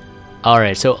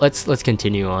 Alright, so let's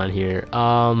continue on here.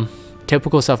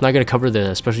 Typical stuff, not gonna cover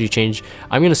the specialty change.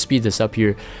 I'm gonna speed this up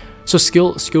here. So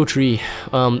skill tree,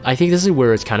 I think this is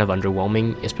where it's kind of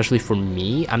underwhelming, especially for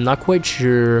me. I'm not quite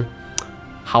sure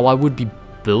how I would be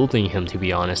building him, to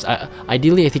be honest.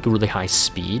 Ideally, I think a really high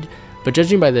speed, but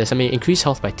judging by this, I mean, increase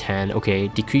health by 10,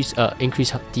 okay, increase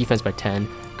defense by 10,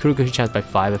 critical hit chance by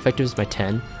 5, effectiveness by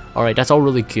 10. Alright, that's all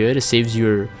really good. It saves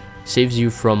you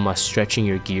from stretching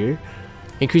your gear.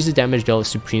 Increase the damage dealt with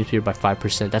Supreme Spear by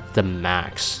 5%, that's the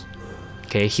max.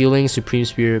 Okay, healing Supreme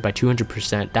Spear by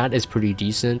 200%, that is pretty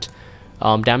decent.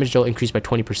 Damage dealt increased by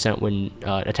 20% when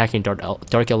attacking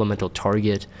dark elemental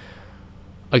target.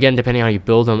 Again, depending on how you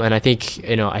build them, and I think,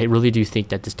 you know, I really do think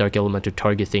that this dark elemental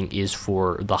target thing is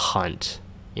for the hunt.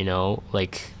 You know,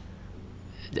 like,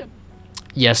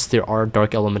 yes, there are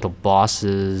dark elemental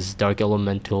bosses, dark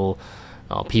elemental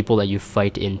people that you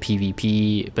fight in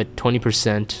PvP, but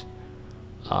 20%,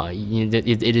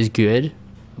 it is good,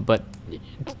 but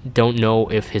don't know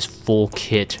if his full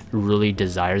kit really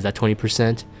desires that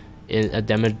 20% in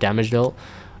damage dealt.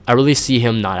 I really see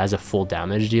him not as a full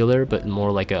damage dealer, but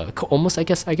more like a almost I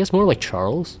guess more like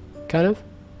Charles, kind of,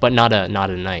 but not a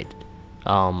knight.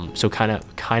 So kind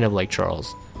of like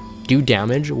Charles. do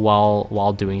damage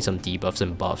while doing some debuffs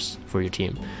and buffs for your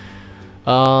team.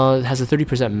 It has a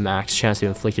 30% max chance to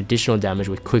inflict additional damage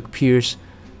with quick pierce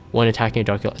when attacking a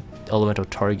dark elemental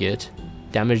target.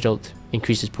 Damage dealt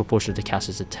increases proportional to the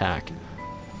caster's attack.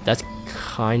 That's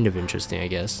kind of interesting, I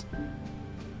guess.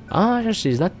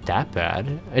 Actually, it's not that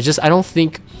bad. It's just I don't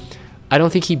think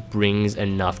he brings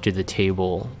enough to the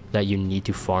table that you need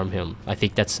to farm him. I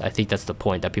think that's the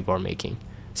point that people are making.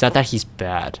 It's not that he's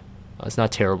bad. It's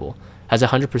not terrible. Has a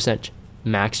 100%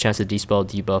 max chance to dispel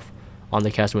debuff on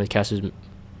the caster when the caster's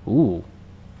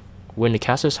when the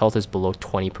caster's health is below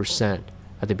 20%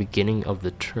 at the beginning of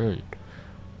the turn.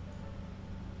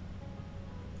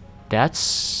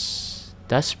 That's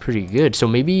pretty good. So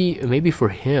maybe for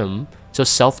him, so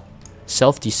self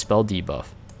dispel debuff.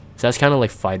 So that's kind of like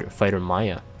fighter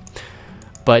Maya.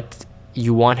 But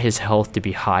you want his health to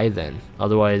be high then.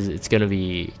 Otherwise it's gonna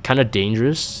be kind of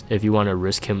dangerous if you want to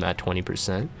risk him at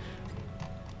 20%.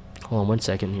 Hold on 1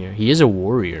 second here. He is a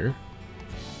warrior.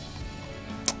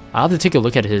 I'll have to take a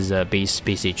look at his base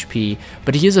HP,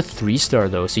 but he is a 3-star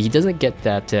though, so he doesn't get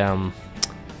that 4%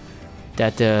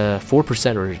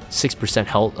 or 6%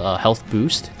 health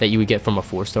boost that you would get from a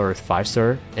 4-star or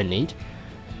 5-star innate,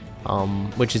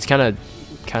 which is kind of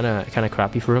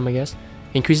crappy for him, I guess.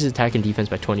 Increases attack and defense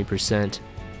by 20%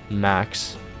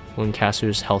 max when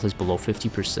caster's health is below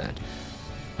 50%.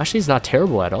 Actually, it's not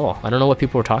terrible at all. I don't know what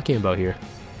people are talking about here,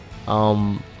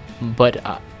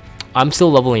 but I'm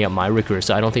still leveling up my Ricker,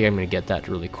 so I don't think I'm gonna get that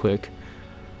really quick.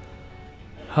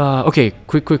 Okay,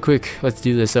 quick, let's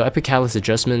do this. So epic catalyst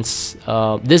adjustments.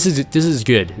 This is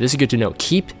good. This is good to know.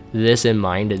 Keep this in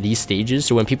mind, these stages.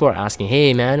 So when people are asking,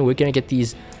 hey man, we're gonna get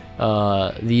these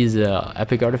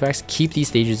epic artifacts, keep these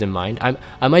stages in mind.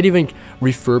 I might even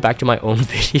refer back to my own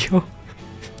video.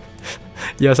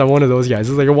 Yes, I'm one of those guys.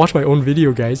 It's like I watch my own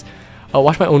video, guys. I'll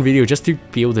watch my own video just to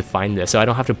be able to find this, so I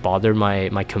don't have to bother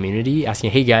my community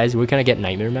asking, hey guys, where can I get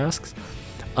nightmare masks?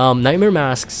 Nightmare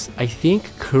masks, I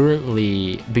think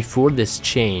currently, before this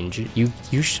change,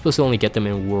 you're supposed to only get them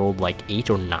in world like 8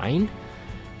 or 9,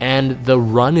 and the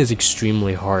run is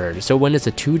extremely hard. So when it's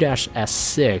a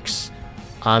 2-S6,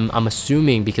 I'm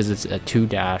assuming because it's a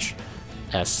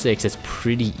 2-S6, it's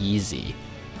pretty easy.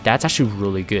 That's actually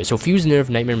really good. So Fuse Nerve,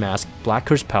 Nightmare Mask, Black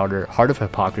Curse Powder, Heart of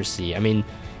Hypocrisy. I mean,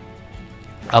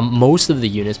 most of the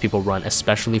units people run,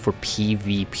 especially for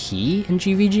PvP in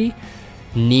GVG,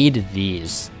 need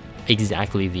these,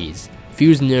 exactly these.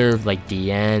 Fuse Nerve, like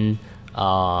DN,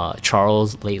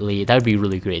 Charles lately, that would be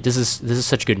really great. This is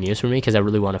such good news for me because I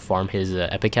really want to farm his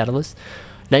epic catalyst.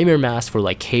 Nightmare Mask for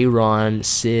like Kayron,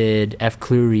 Sid, F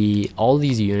Cleary, all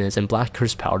these units, and Black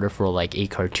Curse Powder for like a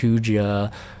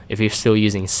Cartuja. If you're still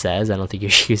using Sez, I don't think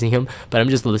you're using him, but I'm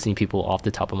just listing people off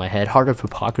the top of my head. Heart of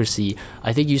Hypocrisy,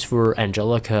 I think used for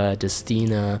Angelica,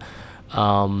 Destina,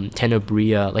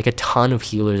 Tenebria, like a ton of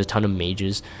healers, a ton of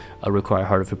mages require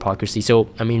Heart of Hypocrisy. So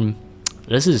I mean,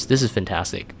 this is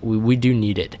fantastic. We do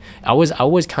need it. I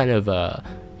was kind of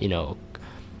you know,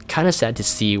 kind of sad to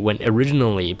see when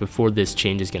originally, before this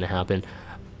change is gonna happen,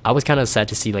 I was kind of sad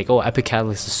to see like, oh, epic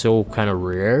catalyst is so kind of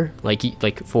rare.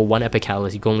 Like for one epic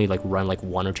catalyst, you can only like run like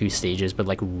 1 or 2 stages, but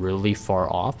like really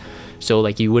far off. So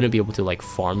like you wouldn't be able to like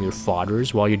farm your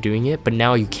fodders while you're doing it, but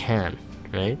now you can,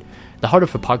 right? The Heart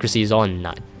of Hypocrisy is on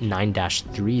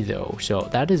 9-3 though, so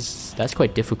that's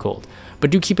quite difficult.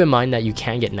 But do keep in mind that you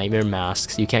can get Nightmare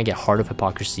Masks, you can get Heart of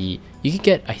Hypocrisy, you can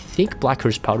get, I think, Black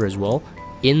Curse Powder as well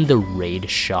in the raid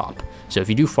shop. So if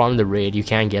you do farm the raid, you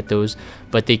can get those,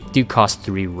 but they do cost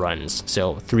 3 runs,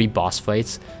 so 3 boss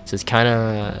fights. So it's kind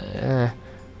of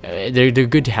they're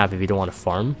good to have if you don't want to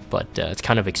farm, but it's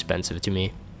kind of expensive to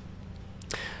me.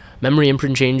 Memory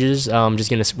imprint changes. I'm just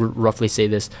gonna roughly say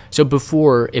this. So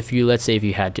before, if you, let's say if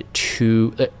you had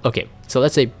 2, okay, so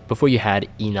let's say before you had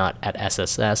Enot at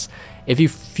SSS, if you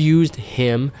fused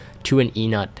him to an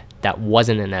Enot that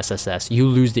wasn't an SSS, you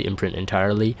lose the imprint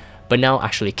entirely, but now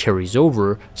actually carries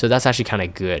over, so that's actually kind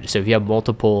of good. So if you have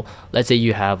multiple, let's say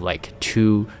you have like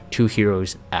two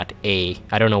heroes at A,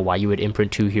 I don't know why you would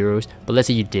imprint 2 heroes, but let's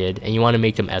say you did, and you want to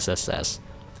make them SSS,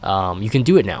 you can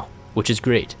do it now, which is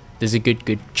great. This is a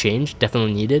good change,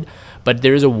 definitely needed. But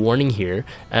there is a warning here,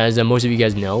 as most of you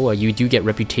guys know, you do get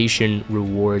reputation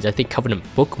rewards, I think Covenant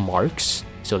bookmarks,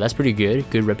 so that's pretty good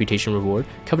reputation reward.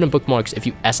 Covenant bookmarks if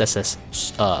you SSS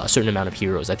a certain amount of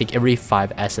heroes. I think every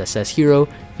 5 SSS hero,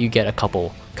 you get a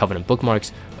couple Covenant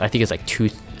bookmarks. I think it's like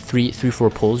 4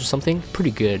 pulls or something,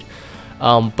 pretty good.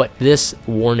 But this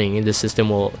warning in the system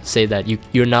will say that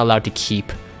you're not allowed to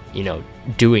keep, you know,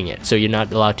 doing it. So you're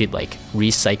not allowed to like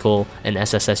recycle an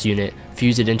SSS unit,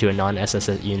 fuse it into a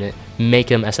non-SSS unit, make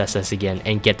them SSS again,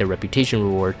 and get the reputation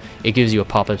reward. It gives you a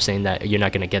pop-up saying that you're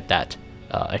not going to get that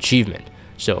achievement.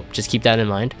 So just keep that in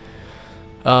mind.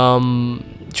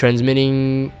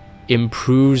 Transmitting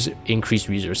improves increased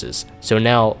resources. So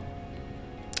now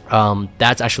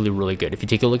that's actually really good. If you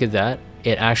take a look at that,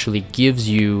 it actually gives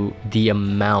you the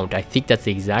amount, I think that's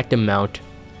the exact amount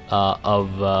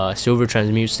of silver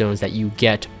transmute stones that you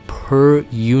get per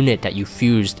unit that you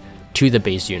fused to the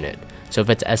base unit. So if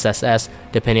it's SSS,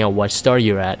 depending on what star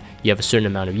you're at, you have a certain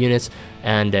amount of units,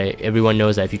 and everyone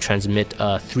knows that if you transmit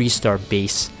a 3-star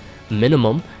base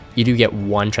minimum, you do get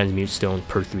 1 transmute stone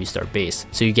per 3-star base.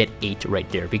 So you get 8 right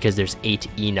there, because there's 8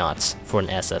 E-Knots for an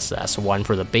SSS, 1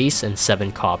 for the base and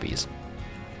 7 copies.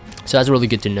 So that's really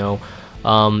good to know.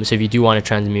 So if you do want to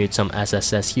transmute some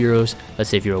SSS heroes, let's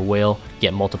say if you're a whale,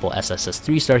 get multiple SSS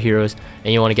 3-star heroes,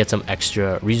 and you want to get some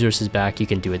extra resources back, you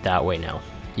can do it that way now.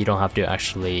 You don't have to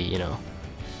actually, you know,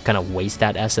 kind of waste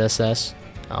that SSS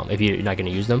if you're not going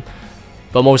to use them.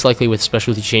 But most likely with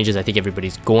specialty changes, I think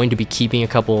everybody's going to be keeping a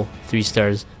couple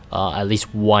 3-stars, at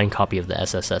least 1 copy of the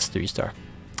SSS 3-star.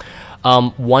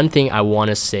 One thing I want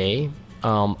to say,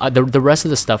 the rest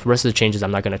of the stuff, rest of the changes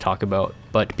I'm not going to talk about,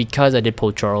 but because I did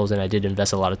pull Charles and I did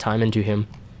invest a lot of time into him,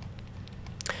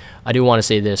 I do want to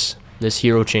say this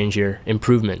hero change here,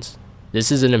 improvements. This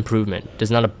is an improvement.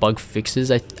 There's not a bug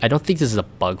fixes. I don't think this is a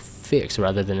bug fix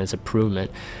rather than its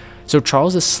improvement. So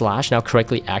Charles' slash now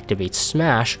correctly activates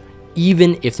smash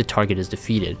even if the target is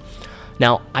defeated.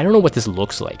 Now, I don't know what this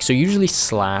looks like. So usually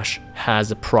slash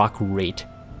has a proc rate.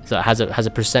 So it has a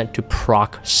percent to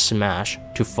proc smash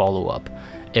to follow up.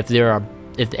 If the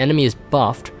enemy is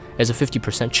buffed, there's a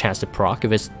 50% chance to proc.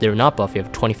 If they're not buffed, you have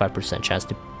a 25% chance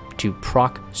to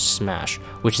proc smash,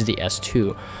 which is the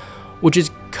S2. Which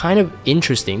is kind of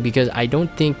interesting because I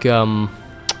don't think so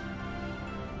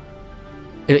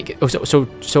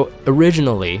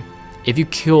originally, if you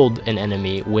killed an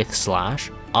enemy with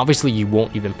slash, obviously you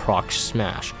won't even proc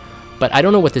smash. But I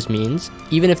don't know what this means.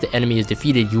 Even if the enemy is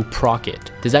defeated, you proc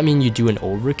it. Does that mean you do an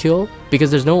overkill?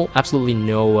 Because there's absolutely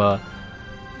no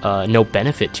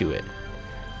benefit to it,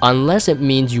 unless it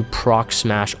means you proc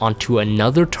smash onto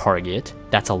another target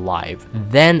that's alive.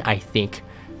 Then I think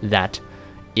that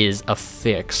is a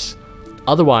fix.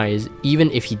 Otherwise,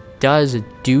 even if he does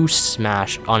do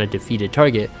smash on a defeated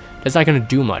target, that's not going to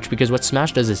do much, because what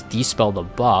smash does is dispel the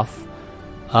buff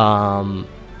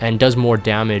and does more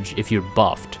damage if you're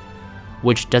buffed,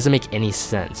 which doesn't make any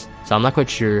sense. So I'm not quite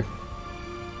sure.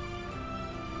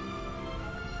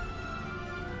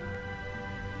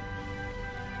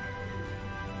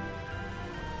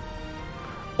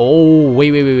 Oh,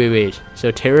 wait.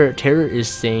 So Terror is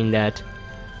saying that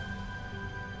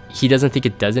he doesn't think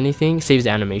it does anything, saves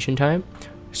animation time.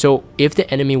 So if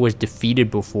the enemy was defeated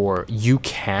before, you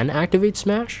can activate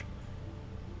smash.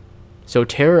 So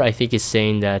Terror, I think, is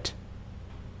saying that,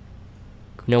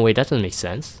 no, wait, that doesn't make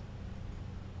sense.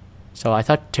 So I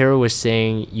thought Terror was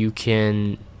saying you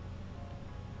can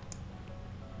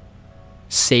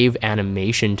save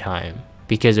animation time,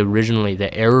 because originally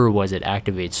the error was it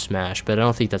activates smash, but I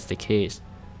don't think that's the case.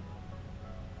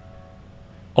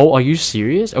 Oh, are you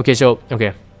serious? Okay, so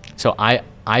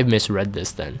I misread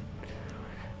this then.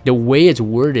 The way it's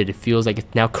worded, it feels like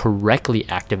it now correctly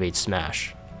activates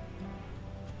smash,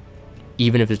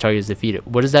 even if the target is defeated.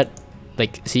 What is that?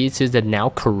 Like, see, it says that now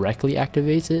correctly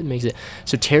activates it, makes it.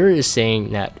 So Terror is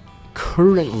saying that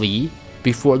currently,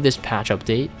 before this patch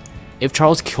update, if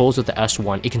Charles kills with the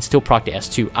S1, it can still proc the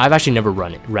S2. I've actually never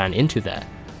ran into that.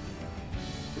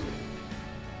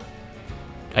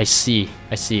 I see.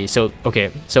 So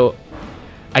okay, so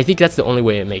I think that's the only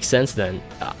way it makes sense then.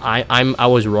 I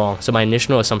was wrong. So my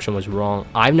initial assumption was wrong.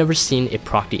 I've never seen it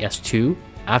proc the S2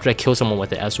 after I kill someone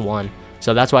with the S1.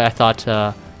 So that's why I thought,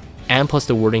 and plus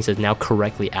the wording says now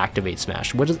correctly activate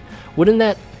smash. Wouldn't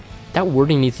that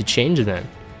wording needs to change then?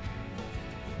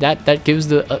 That gives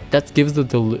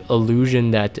the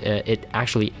illusion that it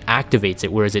actually activates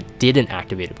it, whereas it didn't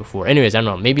activate it before. Anyways, I don't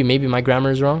know. Maybe my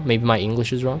grammar is wrong. Maybe my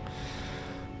English is wrong.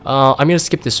 I'm gonna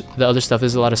skip the other stuff.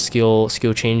 There's a lot of skill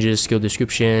changes, skill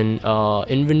description,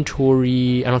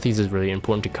 inventory. I don't think this is really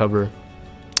important to cover.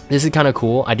 This is kind of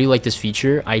cool. I do like this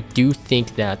feature. I do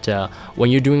think that when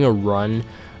you're doing a run,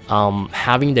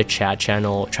 having the chat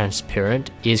channel transparent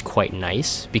is quite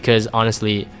nice, because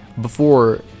honestly,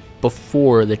 before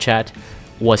the chat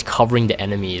was covering the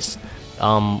enemies,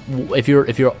 if you're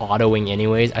autoing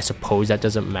anyways, I suppose that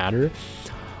doesn't matter.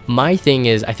 My thing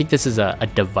is, I think this is a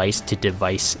device to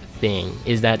device thing,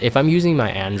 is that if I'm using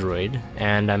my Android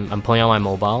and I'm playing on my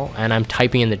mobile and I'm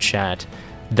typing in the chat,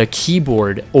 the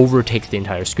keyboard overtakes the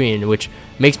entire screen, which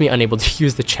makes me unable to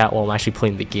use the chat while I'm actually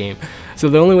playing the game. So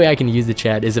the only way I can use the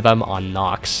chat is if I'm on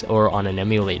Nox or on an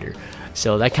emulator.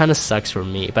 So that kind of sucks for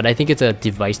me, but I think it's a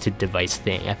device to device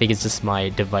thing. I think it's just my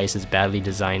device is badly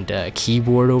designed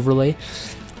keyboard overlay,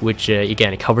 which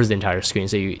again, it covers the entire screen,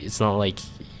 so it's not like,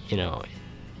 you know,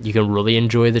 you can really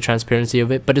enjoy the transparency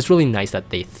of it, but it's really nice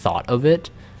that they thought of it.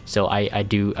 So I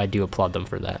do applaud them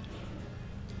for that.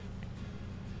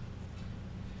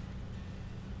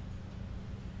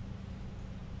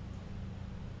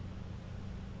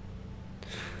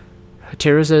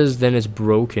 Tara says then it's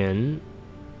broken.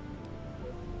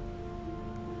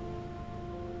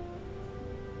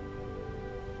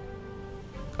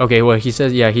 Okay, well, he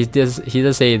says, yeah, he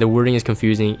does say the wording is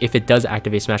confusing. If it does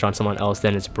activate Smash on someone else,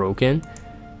 then it's broken,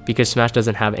 because Smash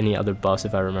doesn't have any other buffs,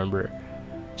 if I remember.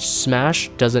 Smash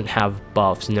doesn't have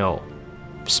buffs, no.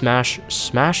 Smash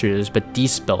smashes, but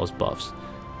dispels buffs.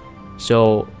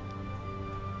 So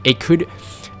it could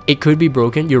be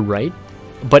broken, you're right,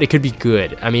 but it could be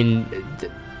good. I mean,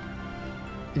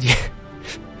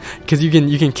 because you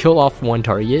can kill off one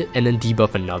target and then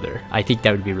debuff another. I think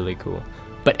that would be really cool.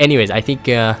 But anyways, I think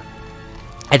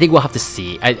we'll have to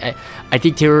see. I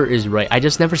think Terror is right. I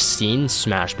just never seen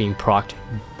Smash being procced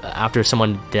after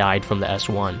someone died from the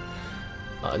S1,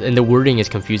 and the wording is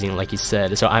confusing, like you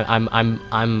said. So I'm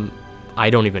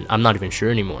not even sure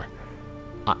anymore.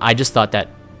 I just thought that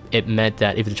it meant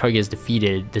that if the target is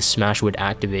defeated, the Smash would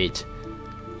activate,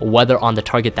 whether on the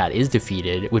target that is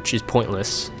defeated, which is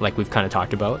pointless, like we've kind of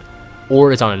talked about,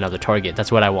 or it's on another target.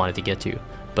 That's what I wanted to get to.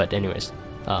 But anyways.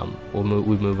 We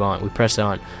move on. We press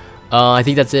on. I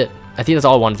think that's it. I think that's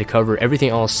all I wanted to cover. Everything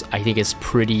else I think is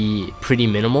pretty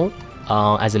minimal,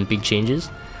 as in big changes.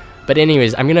 But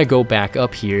anyways, I'm gonna go back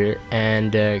up here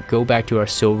and go back to our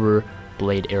Silver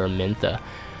Blade Aramintha.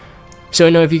 So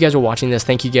I know if you guys are watching this,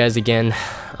 thank you guys again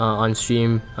on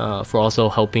stream for also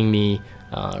helping me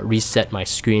reset my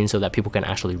screen so that people can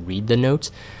actually read the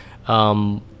notes.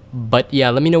 But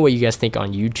yeah, let me know what you guys think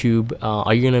on YouTube.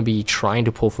 Are you gonna be trying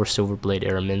to pull for Silver Blade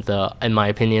Aramintha? In my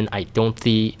opinion, I don't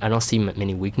see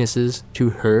many weaknesses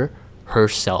to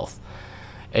herself.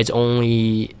 It's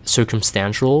only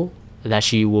circumstantial that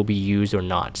she will be used or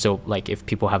not. So like if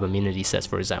people have immunity sets,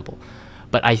 for example.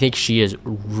 But I think she is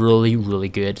really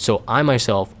good. So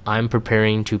I'm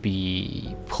preparing to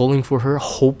be pulling for her.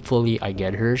 Hopefully I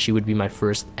get her. She would be my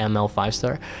first ML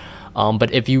 5-star.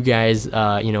 But if you guys,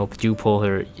 you know, do pull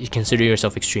her, consider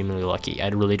yourself extremely lucky. I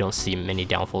really don't see many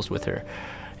downfalls with her.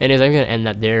 Anyways, I'm going to end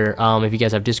that there. If you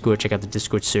guys have Discord, check out the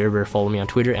Discord server, follow me on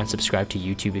Twitter, and subscribe to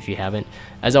YouTube if you haven't.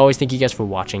 As always, thank you guys for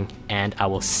watching, and I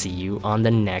will see you on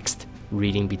the next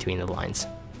Reading Between the Lines.